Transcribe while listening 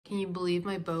Can you believe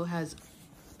my bow has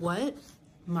what?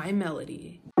 My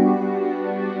melody.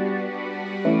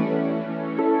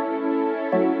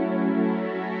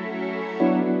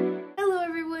 Hello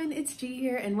everyone, it's G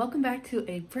here and welcome back to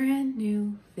a brand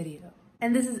new video.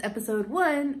 And this is episode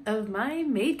 1 of my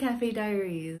Maid Cafe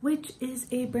Diaries, which is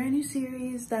a brand new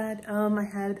series that I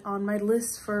had on my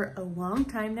list for a long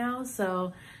time now,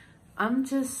 so I'm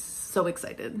just so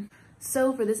excited.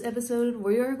 So for this episode,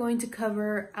 we are going to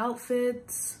cover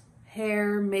outfits,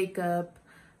 hair, makeup,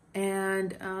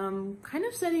 and kind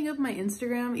of setting up my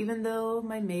Instagram, even though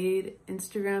my Maid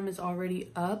Instagram is already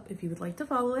up if you would like to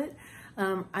follow it.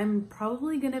 I'm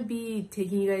probably gonna be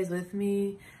taking you guys with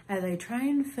me as I try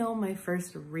and film my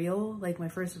first reel, like my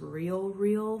first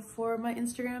reel for my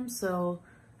Instagram, so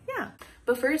yeah.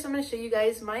 But first I'm gonna show you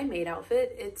guys my Maid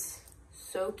outfit. It's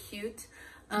so cute.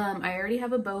 I already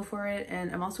have a bow for it,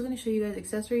 and I'm also going to show you guys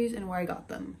accessories and where I got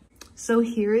them. So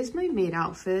here is my Maid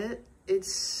outfit.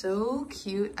 It's so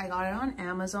cute. I got it on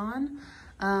Amazon.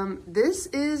 This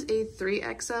is a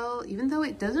 3XL, even though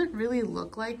it doesn't really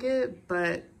look like it,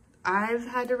 but I've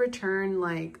had to return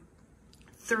like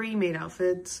 3 Maid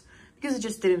outfits because it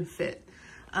just didn't fit.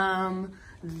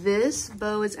 This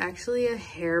bow is actually a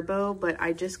hair bow, but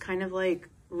I just kind of like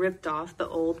ripped off the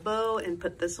old bow and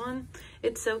put this one.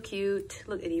 It's so cute.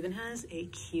 Look, it even has a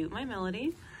cute My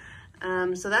Melody.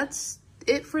 So that's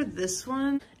it for this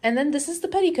one. And then this is the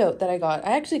petticoat that I got.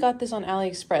 I actually got this on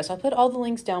AliExpress. I'll put all the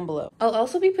links down below. I'll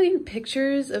also be putting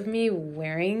pictures of me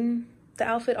wearing the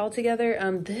outfit all together.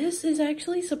 This is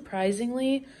actually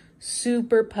surprisingly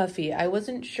super puffy. I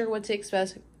wasn't sure what to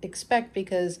expect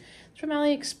because it's from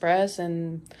AliExpress,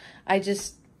 and I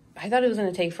thought it was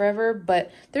going to take forever,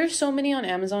 but there's so many on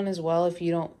Amazon as well if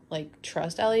you don't like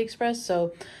trust AliExpress.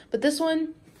 So, but this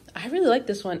one, I really like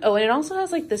this one. Oh, and it also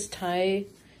has like this tie.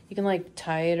 You can like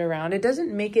tie it around. It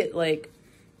doesn't make it like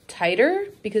tighter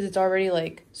because it's already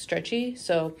like stretchy.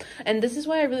 So, and this is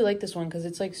why I really like this one, because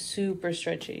it's like super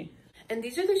stretchy. And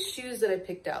these are the shoes that I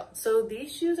picked out. So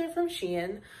these shoes are from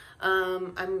Shein.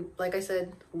 Like I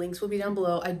said, links will be down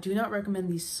below. I do not recommend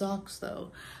these socks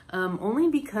though, only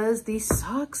because these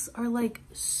socks are like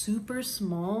super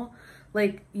small.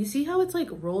 Like, you see how it's like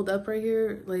rolled up right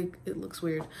here? Like, it looks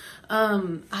weird.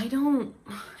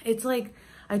 It's like,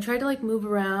 I tried to like move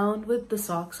around with the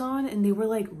socks on and they were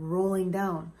like rolling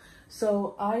down.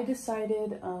 So I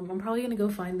decided, I'm probably gonna go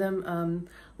find them,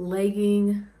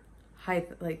 legging high,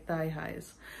 like thigh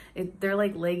highs. They're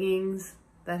like leggings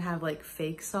that have like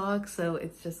fake socks, so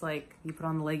it's just like you put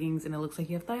on the leggings and it looks like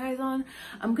you have thigh highs on.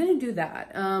 I'm gonna do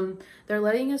that. They're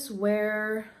letting us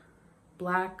wear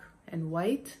black and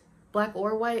white, black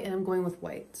or white, and I'm going with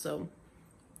white. So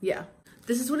yeah,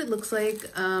 this is what it looks like.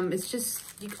 It's just,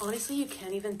 honestly, you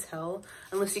can't even tell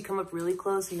unless you come up really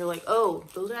close and you're like, oh,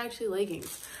 those are actually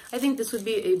leggings. I think this would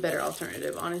be a better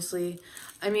alternative, honestly.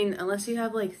 I mean, unless you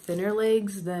have like thinner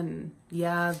legs, then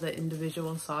yeah, the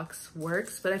individual socks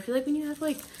works. But I feel like when you have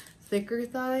like thicker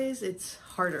thighs, it's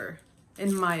harder,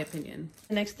 in my opinion.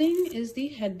 The next thing is the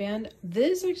headband.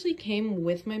 This actually came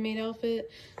with my Maid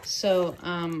outfit. So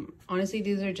honestly,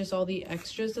 these are just all the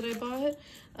extras that I bought.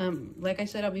 Like I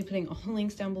said, I'll be putting all the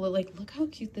links down below. Like, look how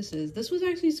cute this is. This was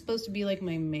actually supposed to be like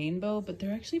my main bow, but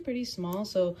they're actually pretty small.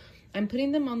 So I'm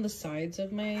putting them on the sides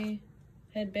of my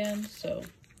headband. So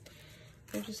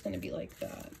they're just gonna be like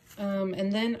that.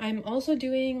 And then I'm also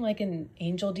doing like an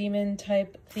angel demon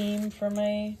type theme for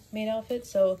my Maid outfit.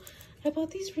 So I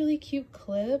bought these really cute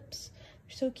clips.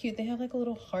 They're so cute. They have like a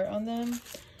little heart on them.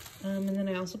 And then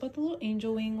I also bought the little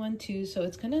angel wing one too. So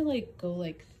it's gonna like go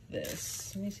like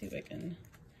this. Let me see if I can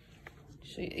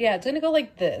show you. Yeah, it's gonna go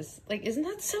like this. Like, isn't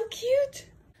that so cute?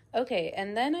 Okay,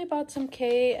 and then I bought some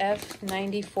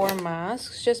KF94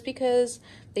 masks just because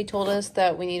they told us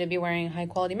that we need to be wearing high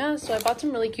quality masks. So I bought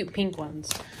some really cute pink ones.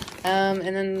 And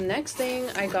then the next thing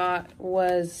I got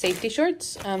was safety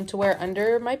shorts to wear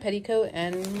under my petticoat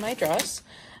and my dress.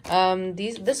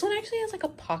 This one actually has like a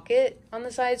pocket on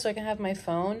the side so I can have my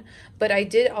phone, but I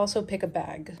did also pick a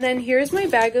bag. Then here's my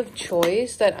bag of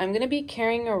choice that I'm going to be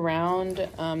carrying around,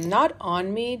 not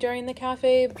on me during the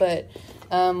cafe, but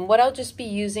what I'll just be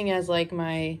using as like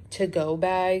my to-go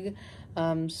bag.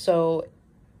 So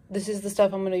this is the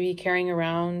stuff I'm going to be carrying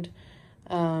around,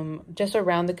 just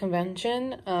around the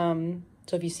convention.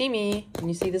 So if you see me and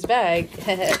you see this bag,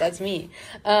 that's me.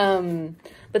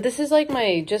 But this is like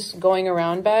my just going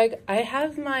around bag. I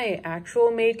have my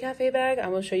actual Maid Cafe bag. I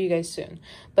will show you guys soon.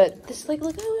 But this, like,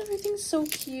 look how everything's so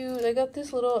cute. I got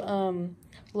this little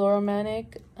Laura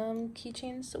Manic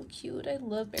keychain, so cute. I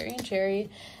love berry and cherry.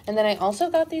 And then I also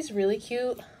got these really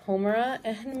cute Homura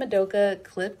and Madoka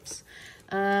clips.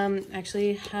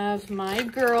 Actually have my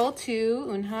girl too,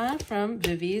 Unha from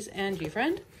Vivi's and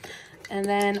Gfriend. And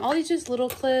then all these just little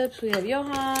clips. We have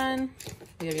Johan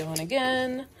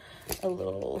again, a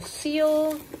little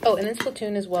seal. Oh, and then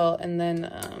Splatoon as well. And then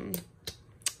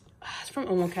it's from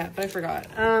Omocat, but I forgot.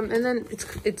 And then it's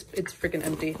freaking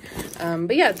empty.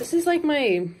 But yeah, this is like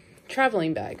my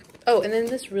traveling bag. Oh, and then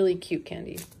this really cute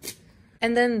candy.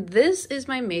 And then this is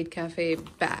my Maid Cafe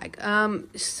bag.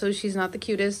 So she's not the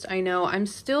cutest, I know. I'm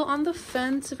still on the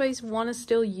fence if I want to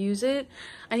still use it.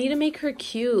 I need to make her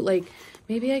cute. Like,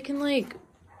 maybe I can like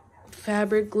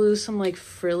fabric glue some like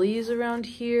frillies around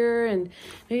here and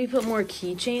maybe put more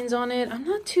keychains on it. I'm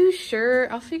not too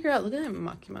sure. I'll figure out. Look at that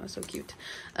Makima, so cute.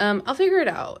 I'll figure it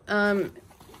out.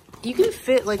 You can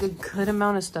fit like a good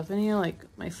amount of stuff in here, like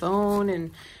my phone and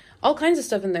all kinds of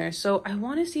stuff in there. So I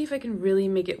want to see if I can really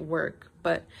make it work.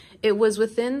 But it was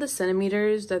within the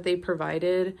centimeters that they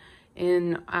provided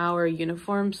in our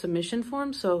uniform submission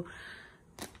form. So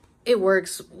it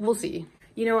works. We'll see.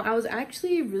 You know, I was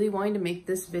actually really wanting to make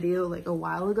this video like a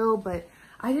while ago, but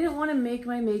I didn't want to make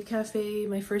my Maid Cafe,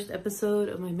 my first episode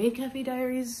of my Maid Cafe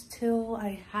Diaries till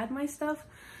I had my stuff.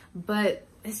 But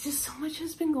it's just so much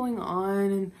has been going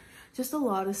on and just a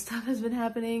lot of stuff has been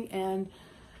happening. And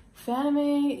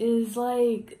Fanimaid is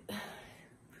like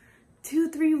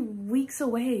 2-3 weeks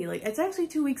away. Like, it's actually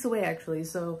 2 weeks away actually,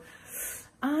 so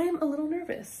I'm a little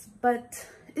nervous, but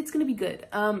it's gonna be good.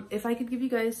 If I could give you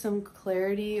guys some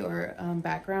clarity or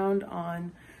background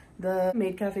on the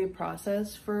Maid Cafe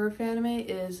process for Fanimaid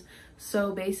is,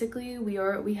 so basically we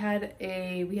had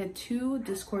 2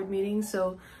 Discord meetings,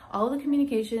 so all the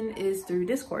communication is through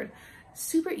Discord.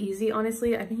 Super easy,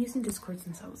 honestly. I've been using Discord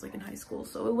since I was like in high school,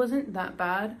 so it wasn't that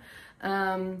bad.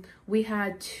 We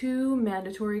had 2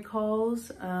 mandatory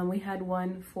calls. We had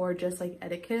one for just like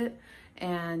etiquette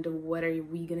and what are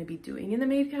we gonna be doing in the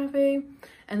Maid Cafe,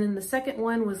 and then the second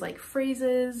one was like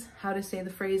phrases, how to say the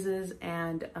phrases,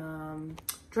 and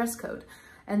dress code.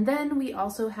 And then we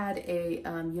also had a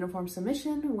uniform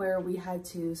submission where we had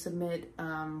to submit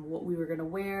what we were gonna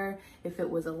wear, if it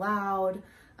was allowed,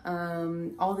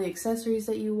 all the accessories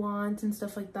that you want and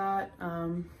stuff like that.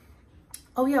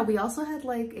 Oh yeah, we also had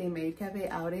like a Maid Cafe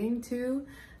outing too.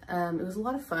 It was a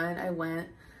lot of fun. I went.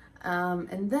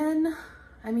 And then,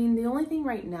 I mean, the only thing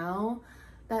right now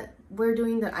that we're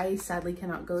doing that I sadly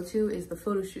cannot go to is the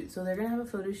photo shoot. So they're gonna have a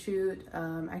photo shoot,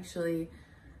 actually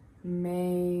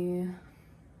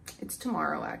it's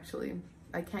tomorrow actually.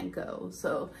 I can't go,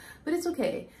 so, but it's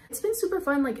okay. It's been super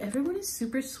fun. Like, everyone is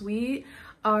super sweet.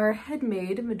 Our head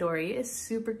maid, Midori, is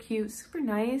super cute, super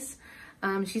nice.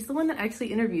 She's the one that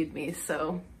actually interviewed me,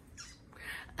 so.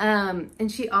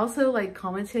 And she also like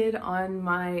commented on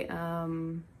my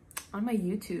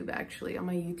YouTube, actually, on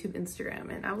my YouTube Instagram,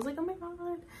 and I was like, oh my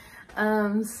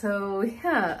god. So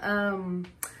yeah,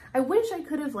 I wish I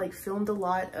could have like filmed a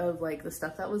lot of like the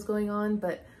stuff that was going on,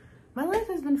 but my life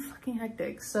has been fucking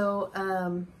hectic. So,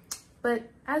 but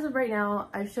as of right now,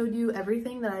 I've showed you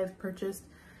everything that I've purchased,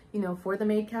 you know, for the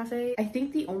Maid Cafe. I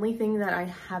think the only thing that I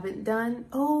haven't done,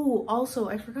 oh, also,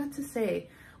 I forgot to say,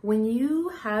 when you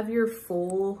have your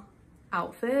full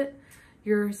outfit,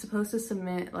 you're supposed to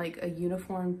submit like a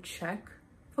uniform check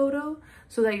photo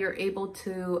so that you're able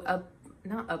to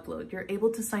you're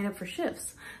able to sign up for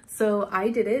shifts. So I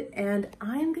did it, and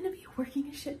I'm gonna be working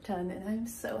a shit ton, and I'm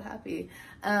so happy.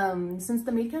 Since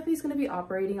the Maid Cafe is gonna be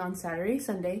operating on Saturday,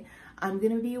 Sunday, I'm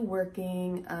gonna be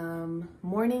working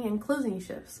morning and closing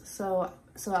shifts. So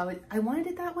I wanted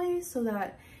it that way so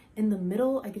that in the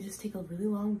middle I could just take a really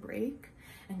long break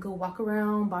and go walk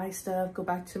around, buy stuff, go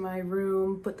back to my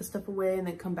room, put the stuff away, and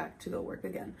then come back to go work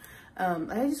again.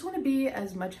 I just want to be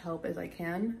as much help as I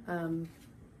can.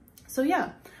 So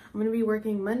yeah, I'm gonna be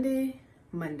working Monday.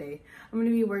 I'm gonna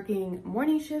be working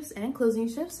morning shifts and closing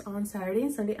shifts on Saturday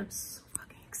and Sunday. I'm so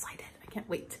fucking excited. I can't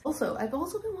wait. Also, I've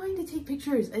also been wanting to take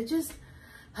pictures. I just,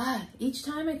 each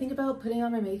time I think about putting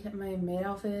on my maid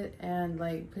outfit and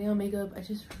like putting on makeup, I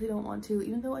just really don't want to,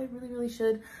 even though I really, really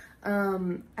should.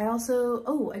 I also,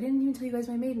 oh, I didn't even tell you guys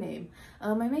my maid name.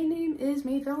 My maid name is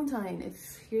Maid Valentine.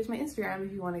 Here's my Instagram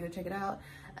if you want to go check it out.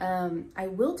 I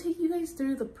will take you guys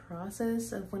through the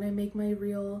process of when I make my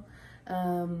reel,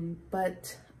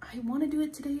 but I want to do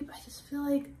it today, but I just feel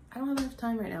like I don't have enough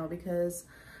time right now because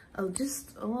a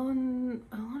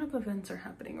lot of events are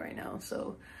happening right now.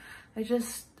 So I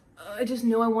just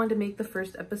know I wanted to make the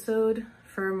first episode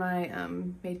for my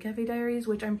Maid Cafe Diaries,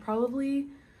 which I'm probably,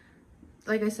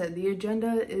 like I said, the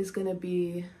agenda is gonna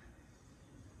be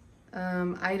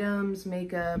items,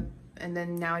 makeup, and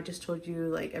then now I just told you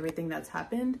like everything that's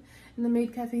happened in the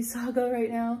Maid Cafe saga right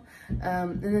now.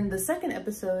 And then the second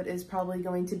episode is probably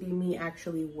going to be me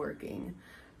actually working.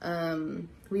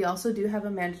 We also do have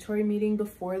a mandatory meeting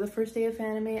before the first day of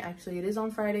Fanimaid. Actually, it is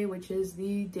on Friday, which is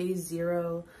the day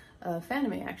 0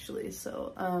 Fanimaid actually.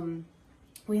 So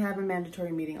we have a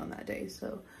mandatory meeting on that day,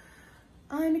 so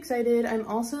I'm excited. I'm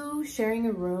also sharing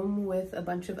a room with a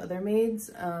bunch of other maids,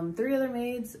 3 other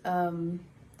maids.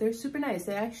 They're super nice.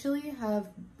 They actually have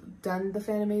done the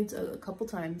Fanimaids a couple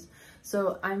times,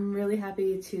 so I'm really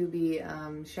happy to be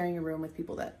sharing a room with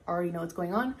people that already know what's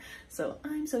going on. So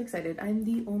I'm so excited. I'm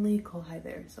the only kohai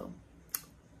there, so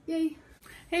yay.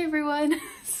 Hey everyone.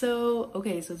 So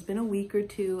okay, so it's been a week or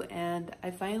 2 and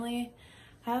I finally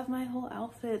have my whole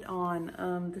outfit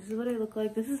on. This is what I look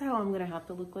like. This is how I'm gonna have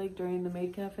to look like during the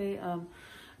Maid Cafe. I'm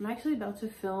actually about to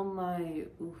film my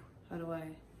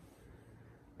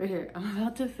right here. I'm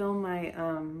about to film my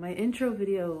my intro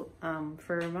video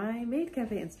for my Maid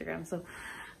Cafe Instagram. So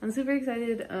I'm super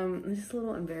excited. I'm just a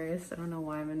little embarrassed. I don't know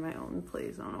why I'm in my own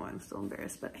place. I don't know why I'm still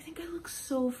embarrassed, but I think I look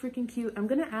so freaking cute. I'm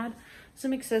gonna add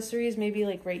some accessories, maybe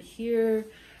like right here.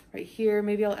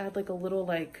 Maybe I'll add like a little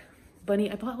like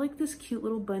bunny. I bought like this cute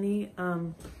little bunny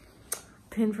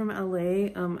pin from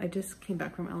LA. I just came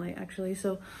back from LA actually,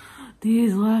 so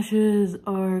these lashes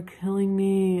are killing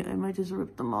me. I might just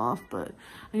rip them off, but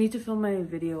I need to film my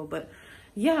video. But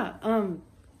yeah,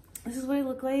 this is what I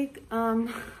look like. Not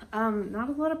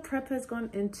a lot of prep has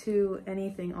gone into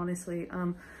anything, honestly.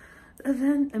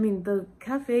 The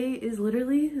cafe is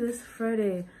literally this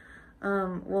Friday.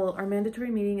 Well, our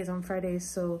mandatory meeting is on Fridays,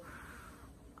 so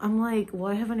I'm like,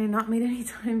 why haven't I not made any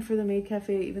time for the Maid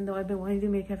Cafe, even though I've been wanting to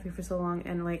do Maid Cafe for so long,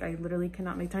 and like I literally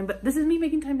cannot make time. But this is me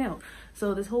making time now.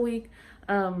 So this whole week,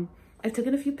 I've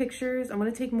taken a few pictures. I'm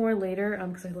gonna take more later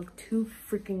because I look too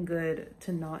freaking good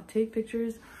to not take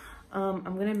pictures.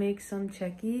 I'm gonna make some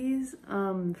checkies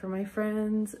for my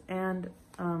friends and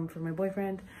for my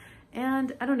boyfriend.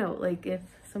 And I don't know, like if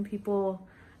some people,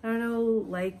 I don't know,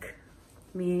 like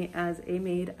me as a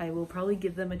maid, I will probably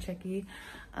give them a checkie.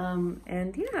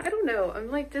 And yeah, I don't know, I'm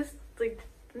just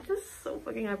so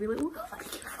fucking happy. Like,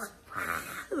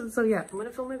 so yeah, I'm gonna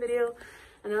film my video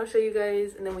and I'll show you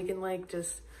guys, and then we can like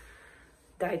just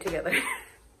die together.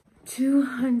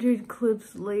 200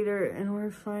 clips later and we're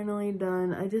finally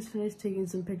done. I just finished taking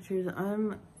some pictures.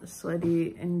 I'm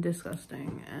sweaty and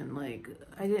disgusting, and like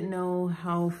I didn't know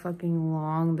how fucking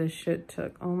long this shit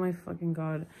took. Oh my fucking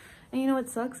god. And you know what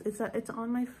sucks? It's that it's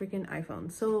on my freaking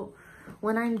iPhone. So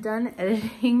when I'm done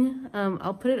editing,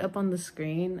 I'll put it up on the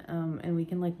screen and we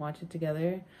can like watch it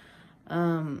together.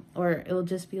 Or it'll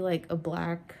just be like a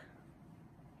black,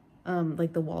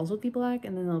 like the walls will be black,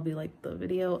 and then there'll be like the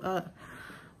video.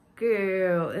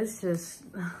 Girl, it's just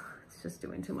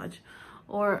doing too much.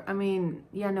 Or I mean,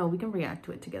 yeah, no, we can react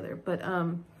to it together. But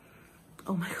oh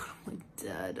my god, I'm like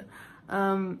dead.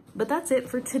 But that's it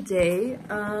for today.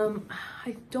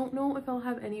 I don't know if I'll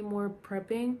have any more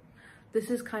prepping. This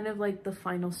is kind of like the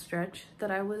final stretch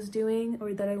that I was doing,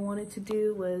 or that I wanted to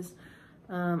do was,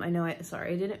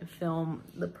 I didn't film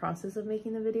the process of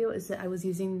making the video. Is that I was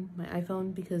using my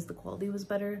iPhone because the quality was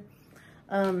better.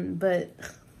 But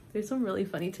there's some really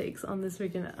funny takes on this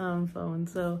freaking phone.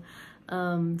 So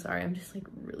sorry, I'm just like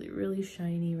really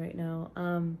shiny right now.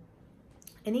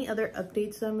 Any other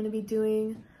updates that I'm going to be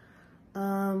doing?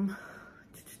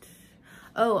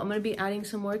 Oh, I'm gonna be adding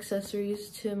some more accessories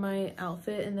to my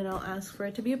outfit, and then I'll ask for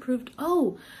it to be approved.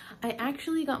 Oh, I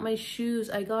actually got my shoes.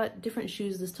 I got different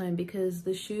shoes this time because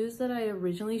the shoes that I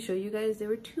originally showed you guys, they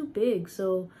were too big.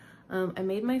 So I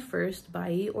made my first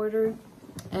buy order,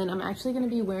 and I'm actually gonna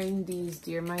be wearing these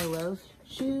Dearmylove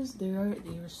shoes. They are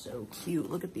so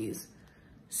cute. Look at these,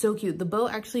 so cute. The bow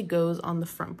actually goes on the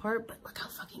front part, but look how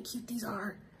fucking cute these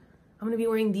are. I'm gonna be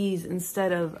wearing these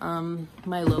instead of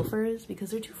my loafers because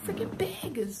they're too freaking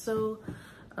big. So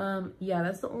yeah,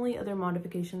 that's the only other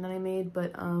modification that I made.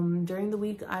 But during the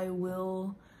week I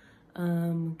will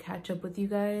catch up with you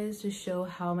guys to show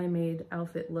how my maid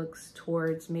outfit looks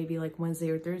towards maybe like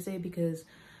Wednesday or Thursday, because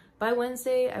by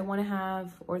Wednesday I want to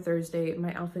have, or Thursday,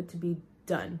 my outfit to be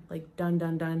done, like done.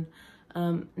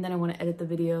 And then I want to edit the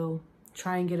video,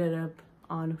 try and get it up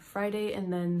on Friday,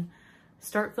 and then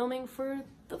start filming for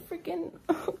the freaking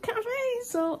cafe.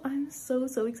 So I'm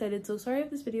so excited. So sorry if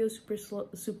this video is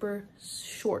super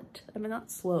short. I mean,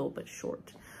 not slow, but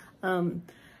short.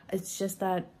 It's just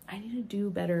that I need to do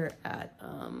better at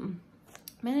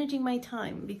managing my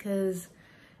time, because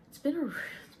it's been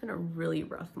a really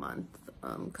rough month.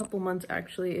 Couple months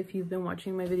actually. If you've been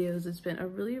watching my videos, it's been a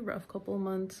really rough couple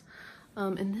months.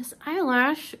 And this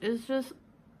eyelash is just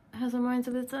has a mind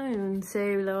of its own,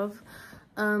 say love.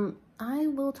 I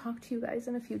will talk to you guys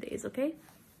in a few days, okay?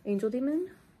 Angel Demon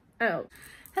out.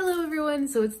 Hello everyone,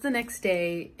 so it's the next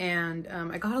day and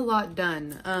I got a lot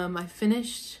done. I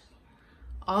finished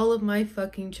all of my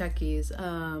fucking checkies.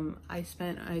 I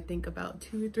spent, I think, about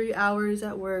 2 or 3 hours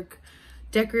at work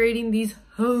decorating these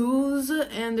hoes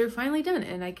and they're finally done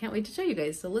and I can't wait to show you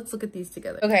guys. So let's look at these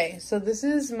together. Okay, so this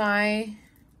is my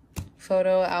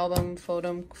photo album,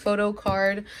 photo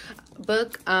card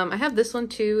book. I have this one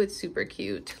too. It's super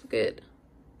cute. Look at it.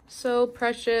 So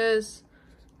precious.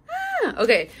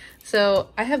 Okay, so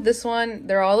I have this one.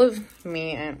 They're all of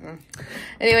me.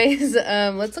 Anyways,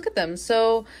 let's look at them.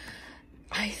 So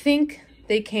I think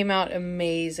they came out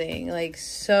amazing, like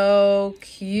so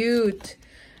cute.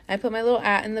 I put my little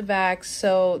at in the back.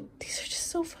 So these are just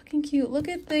so fucking cute. Look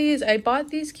at these. I bought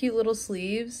these cute little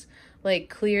sleeves, like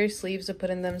clear sleeves to put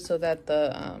in them so that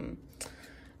the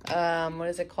what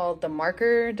is it called, the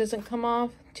marker doesn't come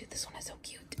off. Dude, this one is so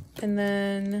cute. And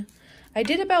then I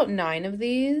did about 9 of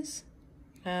these.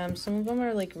 Some of them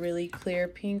are like really clear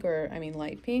pink, or I mean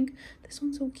light pink. This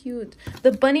one's so cute.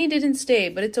 The bunny didn't stay,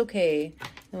 but it's okay.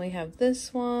 Then we have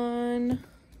this one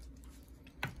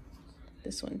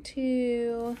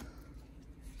too.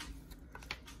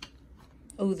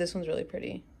 Oh, this one's really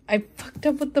pretty. I fucked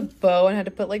up with the bow and had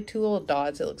to put like 2 little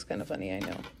dots. It looks kind of funny, I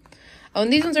know. Oh,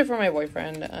 and these ones are for my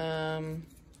boyfriend.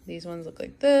 These ones look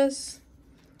like this.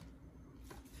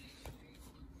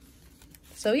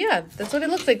 So yeah, that's what it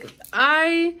looks like.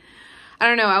 I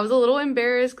don't know. I was a little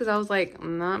embarrassed because I was like,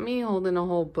 not me holding a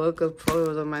whole book of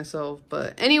photos of myself.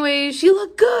 But anyway, she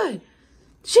looked good.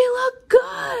 She looked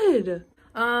good.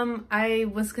 I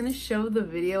was gonna show the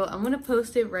video. I'm gonna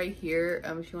post it right here.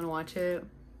 If you want to watch it.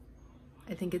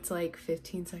 I think it's like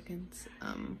 15 seconds.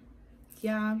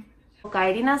 Yeah.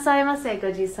 Hi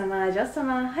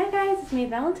guys, it's me,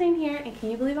 Valentine here, and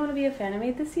can you believe I'm gonna be a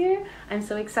Fanimaid this year? I'm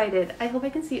so excited. I hope I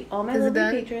can see all my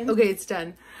lovely patrons. Okay, it's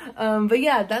done. But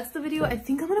yeah, that's the video. I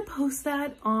think I'm gonna post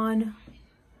that on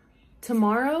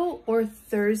tomorrow or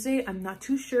Thursday. I'm not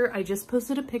too sure. I just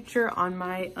posted a picture on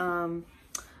my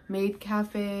Maid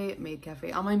Cafe,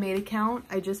 on my Maid account.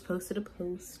 I just posted a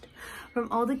post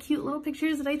from all the cute little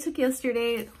pictures that I took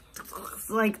yesterday.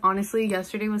 Like, honestly,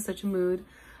 yesterday was such a mood.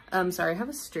 Sorry, I have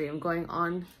a stream going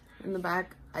on in the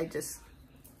back. I just,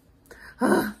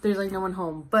 there's like no one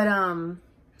home. But,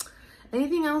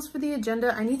 anything else for the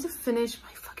agenda? I need to finish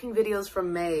my fucking videos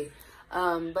from May.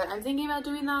 But I'm thinking about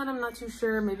doing that. I'm not too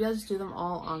sure. Maybe I'll just do them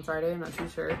all on Friday. I'm not too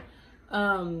sure.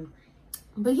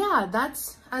 But yeah,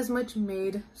 that's as much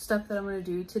Maid stuff that I'm going to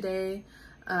do today.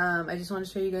 I just want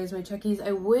to show you guys my checkies.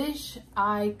 I wish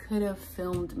I could have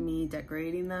filmed me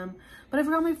decorating them, but I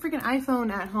forgot my freaking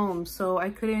iPhone at home, so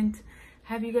I couldn't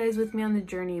have you guys with me on the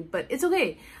journey, but it's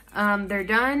okay. They're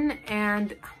done,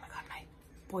 and oh my god, my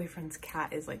boyfriend's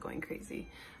cat is like going crazy.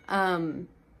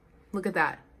 Look at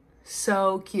that.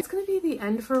 So cute. It's gonna be the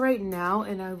end for right now,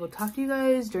 and I will talk to you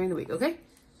guys during the week, okay?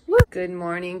 Good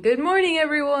morning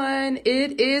everyone.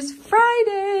 It is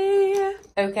Friday.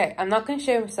 Okay, I'm not gonna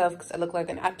show myself because I look like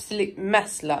an absolute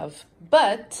mess, love,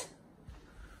 but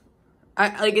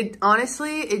I like it.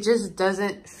 Honestly, it just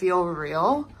doesn't feel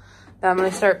real that I'm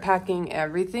gonna start packing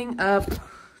everything up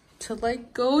to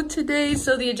like go today.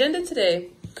 So the agenda today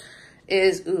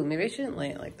is, ooh, maybe I shouldn't lay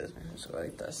it like this. Maybe I should go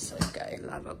like this. Okay,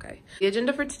 love. Okay, the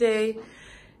agenda for today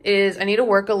is I need to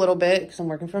work a little bit because I'm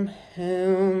working from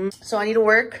home. So I need to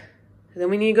work, then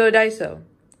we need to go to Daiso,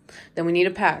 then we need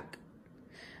to pack.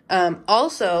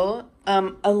 Also,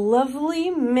 a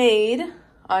lovely maid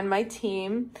on my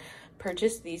team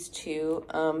purchased these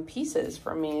 2 pieces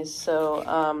for me. So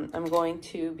I'm going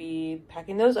to be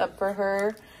packing those up for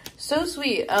her. So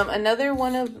sweet. Another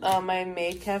one of my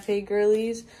Maid Cafe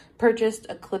girlies purchased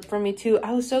a clip for me too.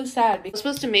 I was so sad because I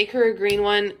was supposed to make her a green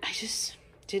one. I just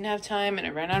didn't have time and I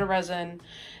ran out of resin,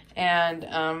 and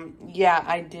yeah,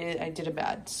 I did a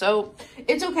bad, so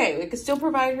it's okay. We could still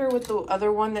provide her with the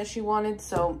other one that she wanted,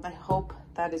 so I hope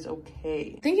that is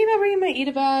okay. Thinking about bringing my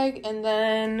Eda bag, and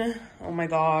then oh my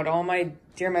god, all my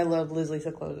Dearmylove Liz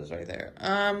Lisa clothes is right there.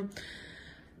 I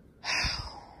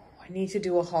need to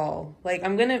do a haul. Like,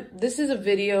 this is a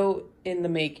video in the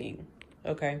making,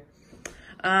 okay?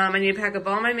 I need to pack up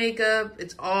all my makeup.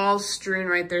 It's all strewn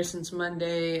right there since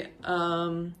Monday.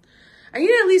 I need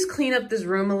to at least clean up this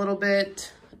room a little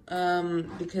bit,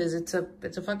 because it's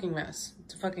a fucking mess.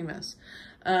 It's a fucking mess.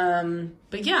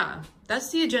 But yeah,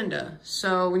 that's the agenda.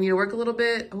 So we need to work a little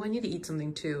bit. Oh, I need to eat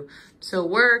something too. So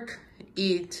work,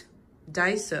 eat,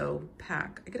 Daiso,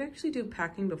 pack. I could actually do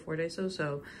packing before Daiso.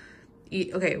 So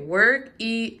eat, okay, work,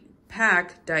 eat,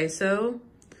 pack, Daiso,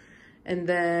 and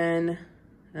then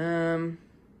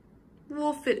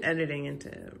We'll fit editing into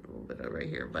a little bit of right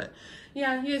here, but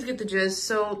yeah, you guys get the gist.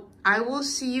 So I will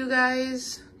see you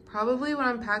guys probably when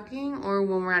I'm packing or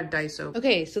when we're at Daiso.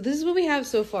 Okay, so this is what we have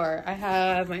so far. I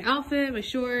have my outfit, my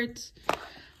shorts,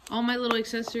 all my little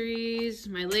accessories,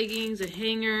 my leggings, a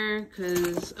hanger,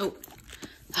 cause, oh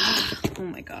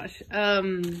my gosh. I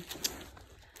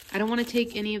don't want to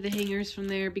take any of the hangers from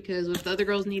there because what if the other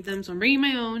girls need them, so I'm bringing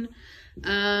my own.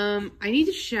 I need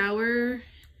to shower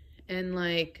and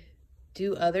like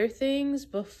do other things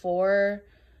before,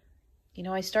 you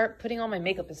know, I start putting all my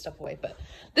makeup and stuff away, but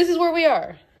this is where we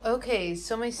are. Okay,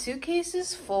 so my suitcase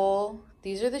is full.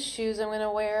 These are the shoes I'm gonna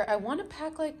wear. I want to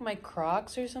pack like my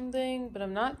Crocs or something, but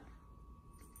I'm not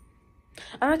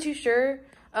too sure.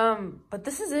 But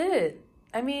this is it.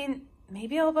 I mean,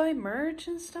 maybe I'll buy merch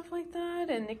and stuff like that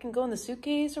and it can go in the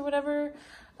suitcase or whatever.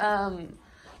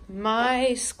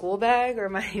 My school bag, or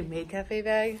my Maid Cafe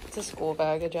bag, it's a school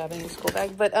bag, a Japanese school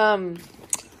bag, but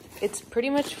it's pretty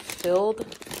much filled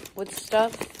with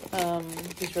stuff.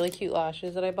 These really cute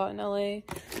lashes that I bought in LA.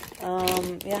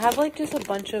 Yeah, I have like just a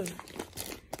bunch of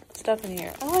stuff in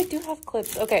here. Oh, I do have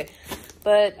clips. Okay,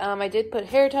 but I did put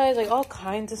hair ties, like all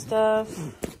kinds of stuff.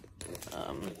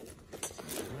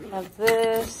 I have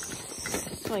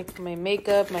this, like my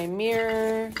makeup, my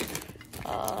mirror.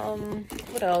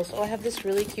 What else? Oh, I have this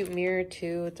really cute mirror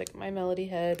too. It's like my melody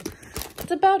head.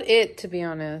 That's about it, to be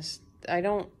honest. I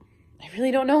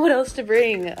really don't know what else to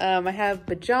bring. I have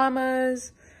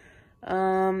pajamas.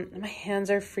 My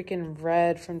hands are freaking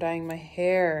red from dyeing my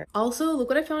hair. Also, look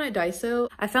what I found at Daiso.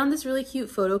 I found this really cute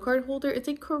photo card holder. It's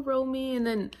like Kuromi, and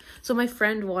then, so my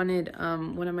friend wanted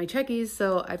one of my checkies,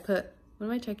 so I put one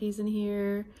of my checkies in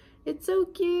here. It's so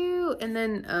cute. And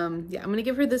then, yeah, I'm gonna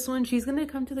give her this one. She's gonna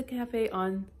come to the cafe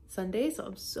on Sunday, so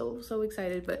I'm so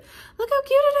excited. But look how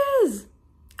cute it is.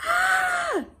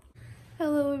 Ah!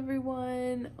 Hello,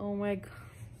 everyone. Oh my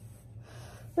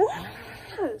god.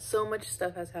 So much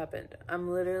stuff has happened. I'm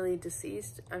literally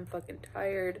deceased. I'm fucking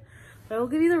tired. But I will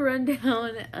give you the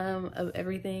rundown of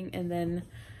everything, and then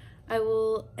I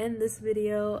will end this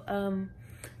video.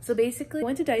 So basically, I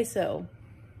went to Daiso.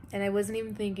 And I wasn't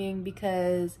even thinking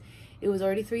because it was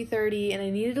already 3:30 and I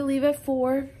needed to leave at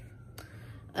 4.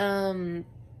 Went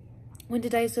to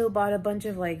Daiso, bought a bunch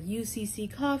of like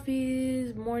UCC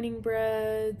coffees, morning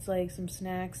breads, like some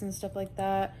snacks and stuff like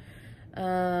that.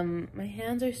 My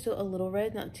hands are still a little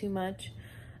red, not too much.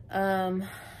 And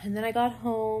then I got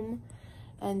home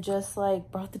and just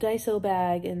like brought the Daiso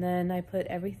bag, and then I put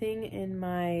everything in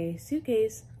my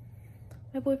suitcase.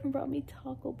 My boyfriend brought me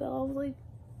Taco Bell. I was like,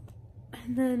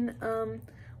 and then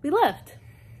we left,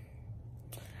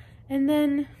 and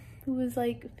then it was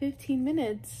like 15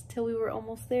 minutes till we were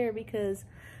almost there because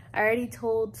I already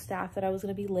told staff that I was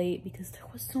gonna be late because there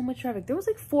was so much traffic. There was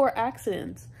like 4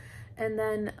 accidents, and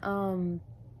then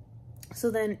so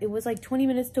then it was like 20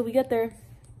 minutes till we get there.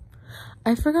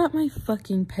 I forgot my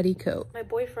fucking petticoat. My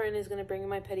boyfriend is gonna bring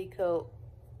my petticoat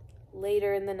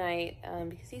later in the night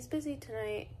because he's busy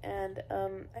tonight, and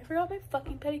I forgot my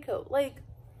fucking petticoat. Like,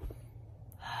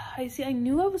 I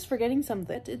knew I was forgetting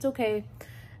something. It's okay.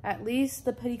 At least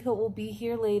the petticoat will be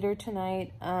here later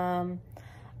tonight.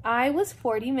 I was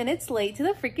 40 minutes late to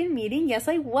the freaking meeting. Yes,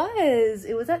 I was.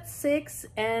 It was at 6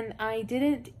 and I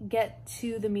didn't get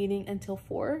to the meeting until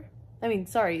 4. I mean,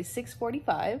 sorry,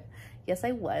 6:45. Yes,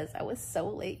 I was. I was so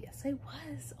late. Yes, I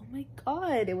was. Oh my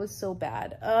god, it was so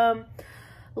bad.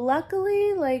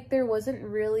 Luckily, like, there wasn't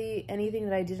really anything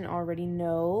that I didn't already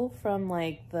know from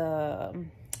like the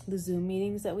Zoom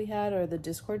meetings that we had, or the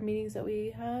Discord meetings that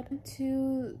we had,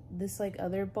 to this like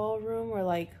other ballroom or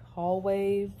like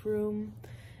hallway room,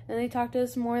 and they talked to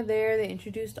us more there. They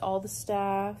introduced all the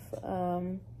staff.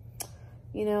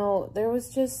 You know, it was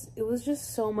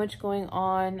just so much going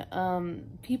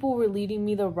on. People were leading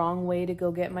me the wrong way to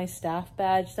go get my staff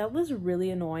badge. That was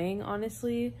really annoying,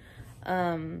 honestly.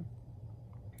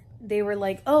 They were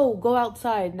like, oh, go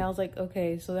outside, and I was like,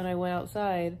 okay. So then I went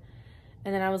outside.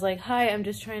 And then I was like, hi, I'm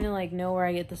just trying to like know where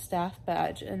I get the staff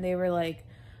badge. And they were like,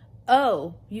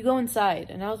 oh, you go inside.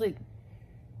 And I was like,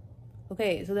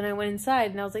 okay. So then I went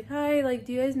inside and I was like, hi, like,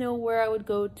 do you guys know where I would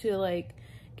go to like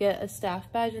get a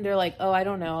staff badge? And they're like, oh, I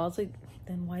don't know. I was like,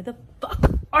 then why the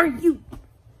fuck are you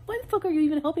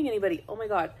even helping anybody? Oh my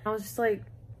god. I was just like,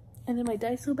 and then my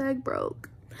Daiso bag broke.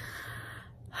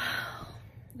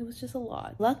 It was just a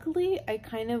lot. Luckily, I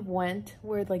kind of went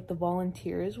where like the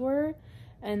volunteers were.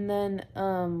 And then,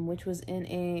 which was in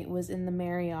the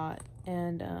Marriott,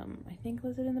 and I think,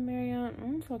 was it in the Marriott? I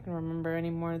don't fucking remember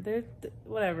anymore.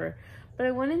 Whatever. But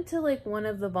I went into like one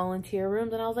of the volunteer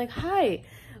rooms, and I was like, hi,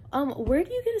 where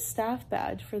do you get a staff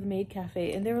badge for the Maid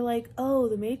Cafe? And they were like, oh,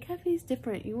 the Maid Cafe is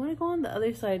different. You want to go on the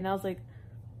other side? And I was like,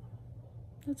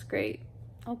 that's great.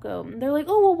 I'll go. And they're like,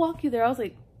 oh, we'll walk you there. I was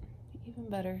like, even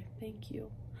better. Thank you.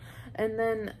 And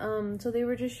then, so they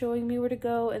were just showing me where to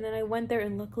go. And then I went there,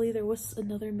 and luckily there was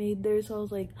another maid there. So I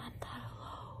was like, I'm not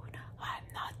alone.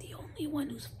 I'm not the only one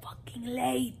who's fucking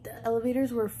late. The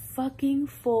elevators were fucking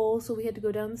full. So we had to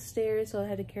go down the stairs. So I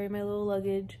had to carry my little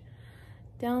luggage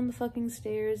down the fucking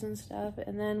stairs and stuff.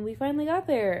 And then we finally got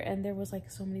there, and there was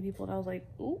like so many people, and I was like,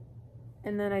 ooh.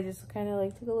 And then I just kind of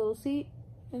like took a little seat,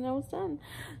 and I was done.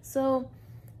 So,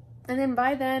 and then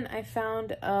by then I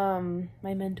found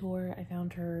my mentor. I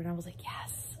found her, and I was like,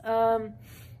 yes. And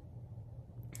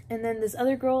then this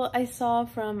other girl I saw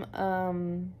from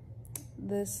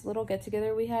this little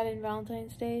get-together we had in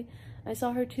Valentine's Day, I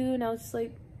saw her too, and I was just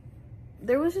like,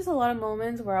 there was just a lot of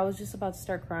moments where I was just about to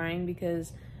start crying,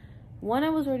 because 1,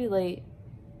 I was already late,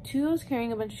 2, I was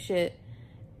carrying a bunch of shit,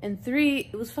 and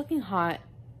 3, it was fucking hot,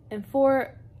 and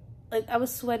 4, like, I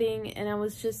was sweating, and I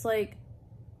was just like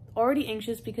already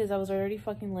anxious because I was already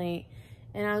fucking late,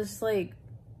 and I was just like,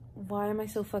 why am I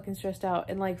so fucking stressed out?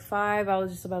 And like 5, I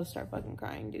was just about to start fucking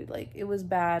crying, dude. Like, it was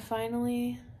bad.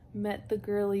 Finally met the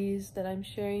girlies that I'm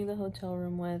sharing the hotel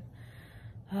room with.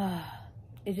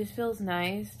 It just feels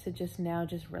nice to just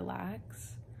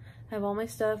relax. I have all my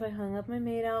stuff. I hung up my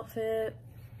maid outfit,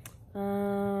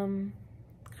 kind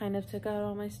of took out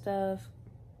all my stuff,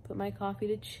 put my coffee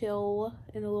to chill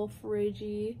in the little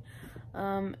fridgey,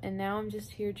 and now I'm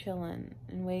just here chilling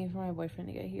and waiting for my boyfriend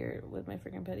to get here with my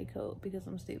freaking petticoat because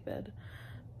I'm stupid.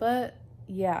 But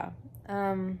yeah,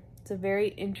 it's a very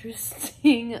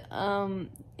interesting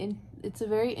it's a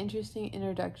very interesting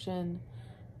introduction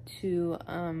to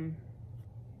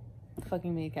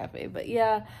fucking Maid Cafe. But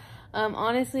yeah,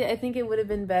 honestly, I think it would have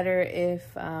been better if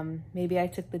maybe I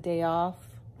took the day off,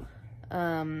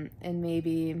 and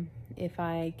maybe if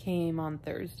I came on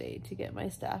Thursday to get my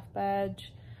staff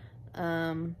badge.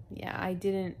 Yeah,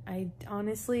 I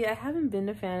honestly, I haven't been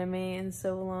to Fanimaid in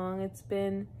so long. It's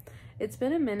been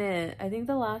a minute. I think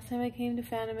the last time I came to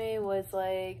Fanimaid was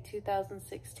like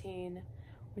 2016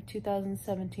 or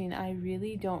 2017. I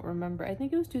really don't remember. I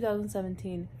think it was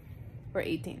 2017 or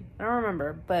 18. I don't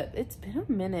remember, but it's been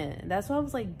a minute. That's why I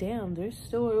was like, damn, there's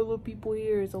still other people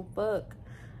here, so fuck.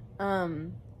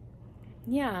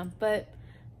 Yeah, but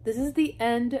this is the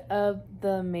end of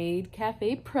the Maid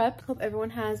Cafe prep. Hope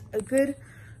everyone has a good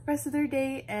rest of their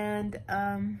day, and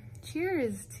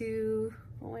cheers to,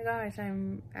 oh my gosh,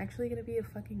 I'm actually gonna be a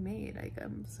fucking maid. Like,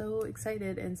 I'm so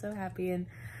excited and so happy, and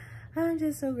I'm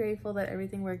just so grateful that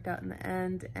everything worked out in the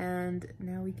end, and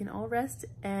now we can all rest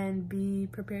and be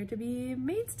prepared to be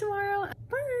maids tomorrow.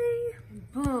 Bye!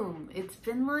 Boom! It's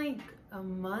been like a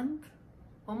month,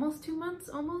 almost 2 months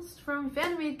almost, from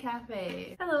Fanimaid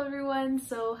Cafe. Hello everyone.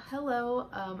 So hello,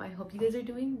 I hope you guys are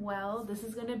doing well. This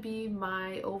is gonna be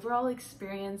my overall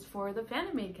experience for the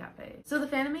Fanimaid Cafe. So the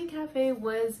Fanimaid Cafe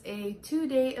was a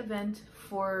 2-day event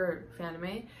for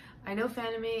Fanimaid. I know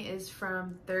Fanimaid is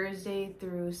from Thursday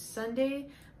through Sunday,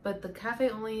 but the cafe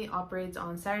only operates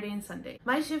on Saturday and Sunday.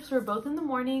 My shifts were both in the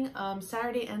morning,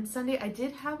 Saturday and Sunday. I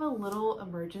did have a little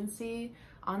emergency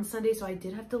on Sunday, so I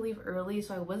did have to leave early,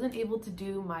 so I wasn't able to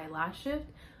do my last shift,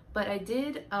 but I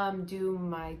did do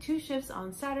my 2 shifts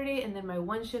on Saturday and then my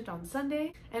 1 shift on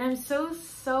Sunday. And I'm so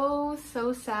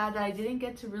sad that I didn't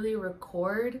get to really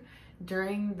record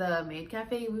during the Maid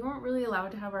Cafe. We weren't really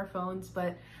allowed to have our phones,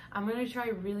 but I'm gonna try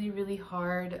really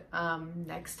hard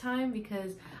next time,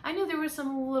 because I know there were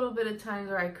some little bit of times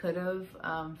where I could have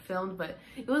filmed, but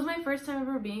it was my first time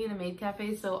ever being in a Maid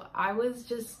Cafe, so I was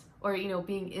just, or you know,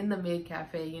 being in the Maid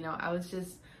Cafe, you know, I was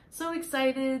just so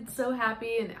excited, so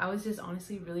happy, and I was just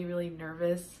honestly really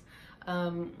nervous. I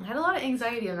had a lot of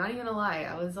anxiety, I'm not even gonna lie.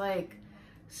 I was like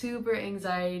super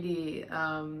anxiety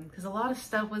because a lot of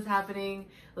stuff was happening.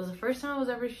 It was the first time I was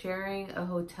ever sharing a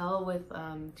hotel with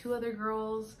 2 other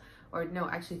girls, or no,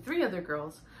 actually 3 other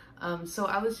girls. So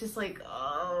I was just like,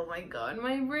 oh my god,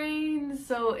 my brain.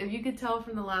 So if you could tell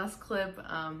from the last clip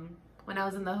when I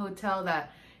was in the hotel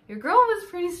that your girl was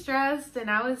pretty stressed, and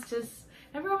I was just,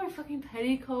 I forgot my fucking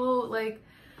petticoat, like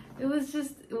it was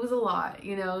a lot,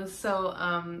 you know. So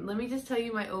let me just tell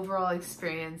you my overall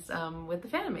experience with the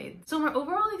Fanimaid. So my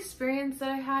overall experience that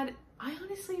I had, I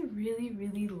honestly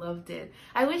really loved it.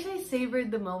 I wish I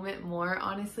savored the moment more,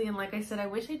 honestly, and like I said, I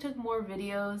wish I took more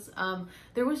videos.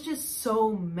 There was just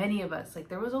so many of us, like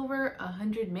there was over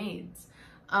 100 maids.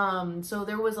 So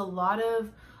there was a lot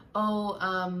of,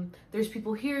 there's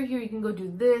people here, you can go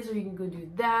do this, or you can go do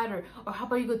that, or how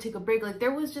about you go take a break. Like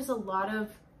there was just a lot of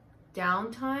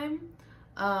downtime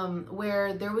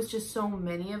where there was just so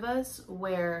many of us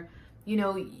where, you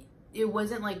know, it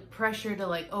wasn't like pressure to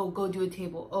like, oh, go do a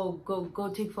table, oh, go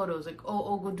take photos, like,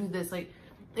 oh, go do this. Like,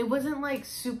 it wasn't like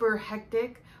super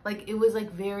hectic. Like, it was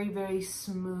like very, very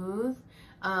smooth.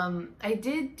 I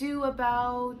did do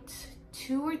about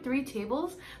 2 or 3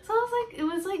 tables, so I was like, it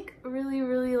was like really,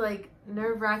 really like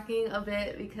nerve-wracking a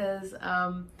bit because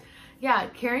yeah,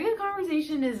 carrying a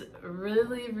conversation is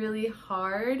really, really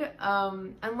hard,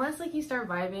 unless like you start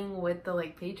vibing with the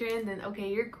like patron, then okay,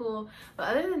 you're cool. But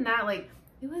other than that, like,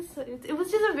 it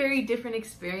was just a very different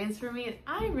experience for me, and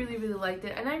I really, really liked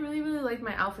it. And I really, really liked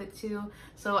my outfit too.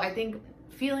 So I think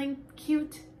feeling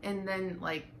cute and then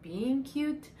like being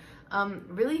cute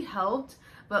really helped.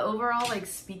 But overall, like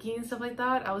speaking and stuff like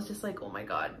that, I was just like, oh my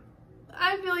god,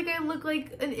 I feel like I look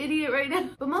like an idiot right now.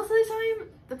 But most of the time,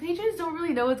 the patrons don't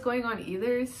really know what's going on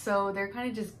either, so they're kind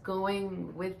of just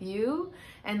going with you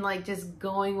and like just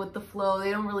going with the flow.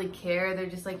 They don't really care. They're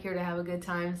just like here to have a good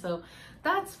time. So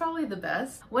that's probably the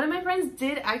best. One of my friends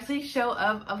did actually show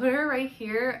up. I'll put her right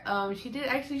here. She did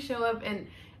actually show up, and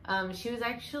she was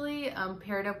actually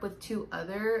paired up with 2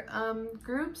 other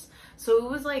groups. So it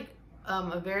was like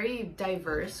a very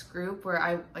diverse group where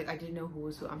I didn't know who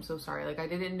was who. I'm so sorry. Like, I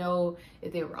didn't know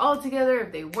if they were all together,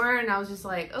 if they weren't. I was just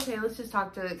like, okay, let's just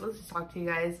talk to you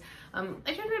guys. I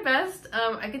tried my best.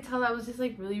 I could tell I was just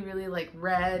like really, really like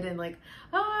red and like,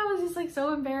 oh, I was just like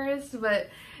so embarrassed, but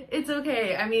it's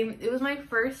okay. I mean, it was my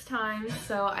first time,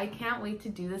 so I can't wait to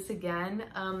do this again.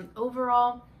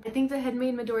 Overall, I think the head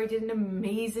maid Midori did an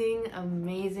amazing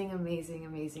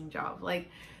job. Like,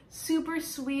 super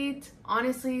sweet.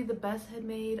 Honestly, the best head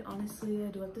maid, honestly, I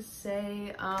do have to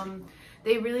say.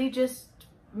 They really just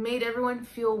made everyone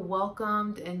feel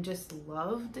welcomed and just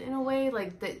loved in a way.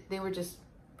 Like, that they were just,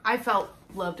 I felt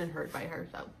loved and heard by her,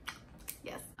 so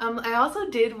yes. I also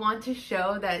did want to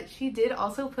show that she did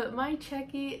also put my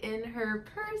checky in her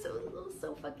purse. It was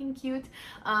so fucking cute.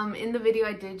 In the video,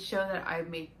 I did show that I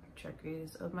made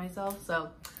checkies of myself, so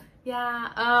yeah.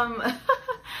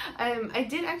 I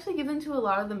did actually give them to a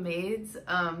lot of the maids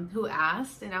who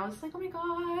asked, and I was like, oh my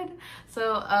god.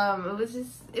 So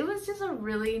it was just a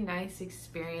really nice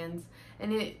experience,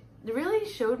 and it really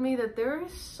showed me that there are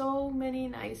so many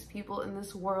nice people in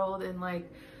this world, and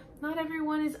like, not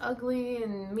everyone is ugly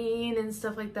and mean and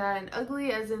stuff like that. And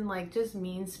ugly as in like just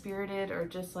mean-spirited, or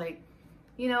just like,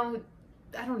 you know,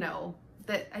 I don't know,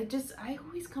 that I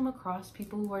always come across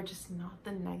people who are just not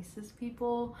the nicest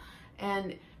people,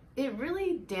 and it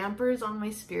really dampers on my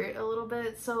spirit a little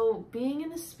bit. So being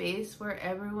in a space where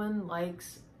everyone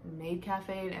likes Maid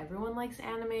Cafe and everyone likes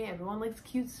anime, everyone likes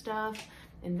cute stuff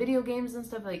and video games and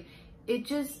stuff, like,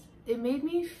 it made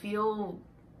me feel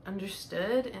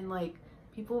understood, and like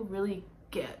people really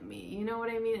get me, you know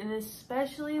what I mean? And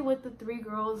especially with the 3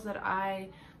 girls that I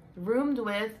roomed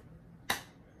with,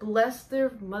 bless their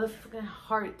motherfucking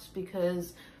hearts,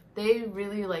 because they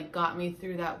really like got me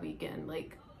through that weekend.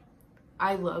 Like,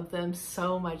 I love them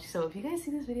so much. So if you guys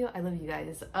see this video, I love you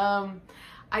guys.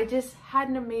 I just had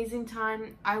an amazing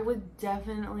time. I would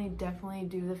definitely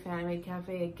do the Fanimaid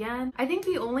Cafe again. I think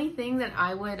the only thing that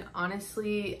I would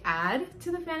honestly add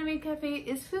to the Fanimaid Cafe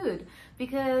is food,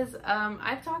 because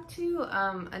I've talked to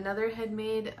another head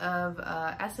maid of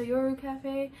Asayoru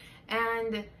Cafe,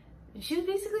 and she was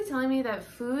basically telling me that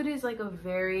food is like a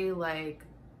very like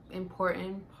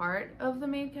important part of the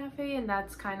Maid Cafe, and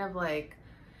that's kind of like,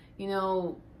 you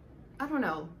know, I don't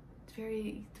know, it's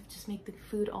very, just make the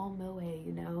food all moe,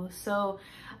 you know? So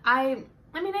I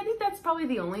mean, I think that's probably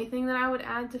the only thing that I would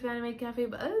add to Fanimaid Cafe.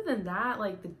 But other than that,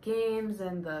 like the games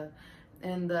and the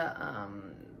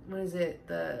what is it,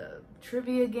 the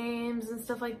trivia games and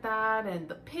stuff like that, and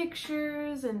the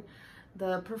pictures and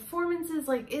the performances,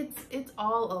 like it's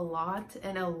all a lot,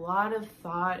 and a lot of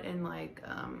thought, and like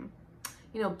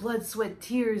you know, blood, sweat,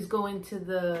 tears go into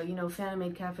the, you know,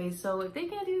 Fanimaid Cafe. So if they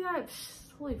can't do that,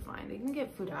 totally fine. They can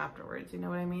get food afterwards, you know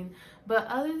what I mean? But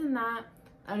other than that,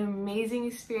 an amazing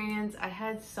experience. I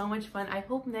had so much fun. I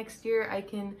hope next year I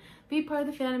can be part of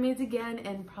the Fanimaids again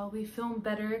and probably film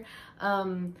better.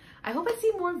 I hope I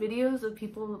see more videos of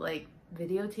people like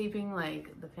videotaping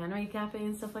like the Fanimaid Cafe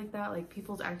and stuff like that, like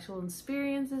people's actual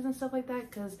experiences and stuff like that,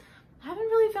 because I haven't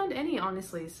really found any,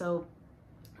 honestly. So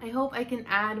I hope I can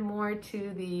add more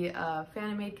to the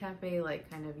Fanimaid Cafe like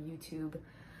kind of YouTube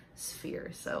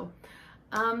sphere. So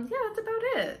yeah, that's about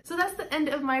it. So that's the end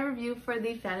of my review for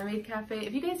the Fanimaid Cafe.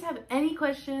 If you guys have any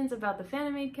questions about the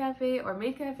Fanimaid Cafe or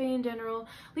Maid Cafe in general,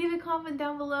 leave a comment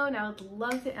down below and I would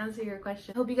love to answer your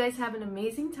question. Hope you guys have an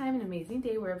amazing time, an amazing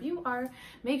day wherever you are.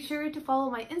 Make sure to follow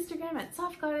my Instagram at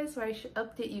Softgoddess, where I should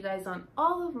update you guys on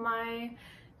all of my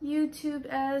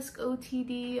YouTube-esque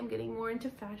OTD. I'm getting more into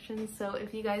fashion, so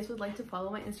if you guys would like to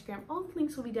follow my Instagram, all the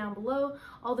links will be down below.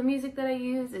 All the music that I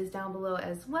use is down below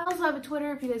as well. I also have a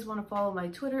Twitter if you guys want to follow my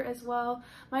Twitter as well.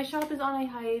 My shop is on a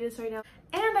hiatus right now.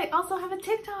 And I also have a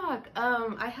TikTok.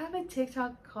 I have a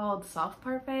TikTok called Soft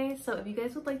Parfait, so if you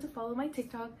guys would like to follow my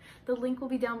TikTok, the link will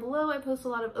be down below. I post a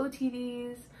lot of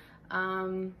OTDs,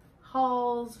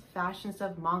 hauls, fashion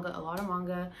stuff, manga, a lot of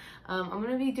manga. I'm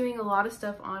gonna be doing a lot of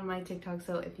stuff on my TikTok,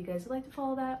 so if you guys would like to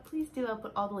follow that, please do. I'll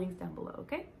put all the links down below,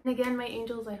 okay? And again, my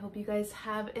angels, I hope you guys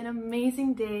have an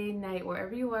amazing day, night,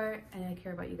 wherever you are, and I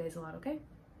care about you guys a lot, okay?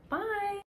 Bye!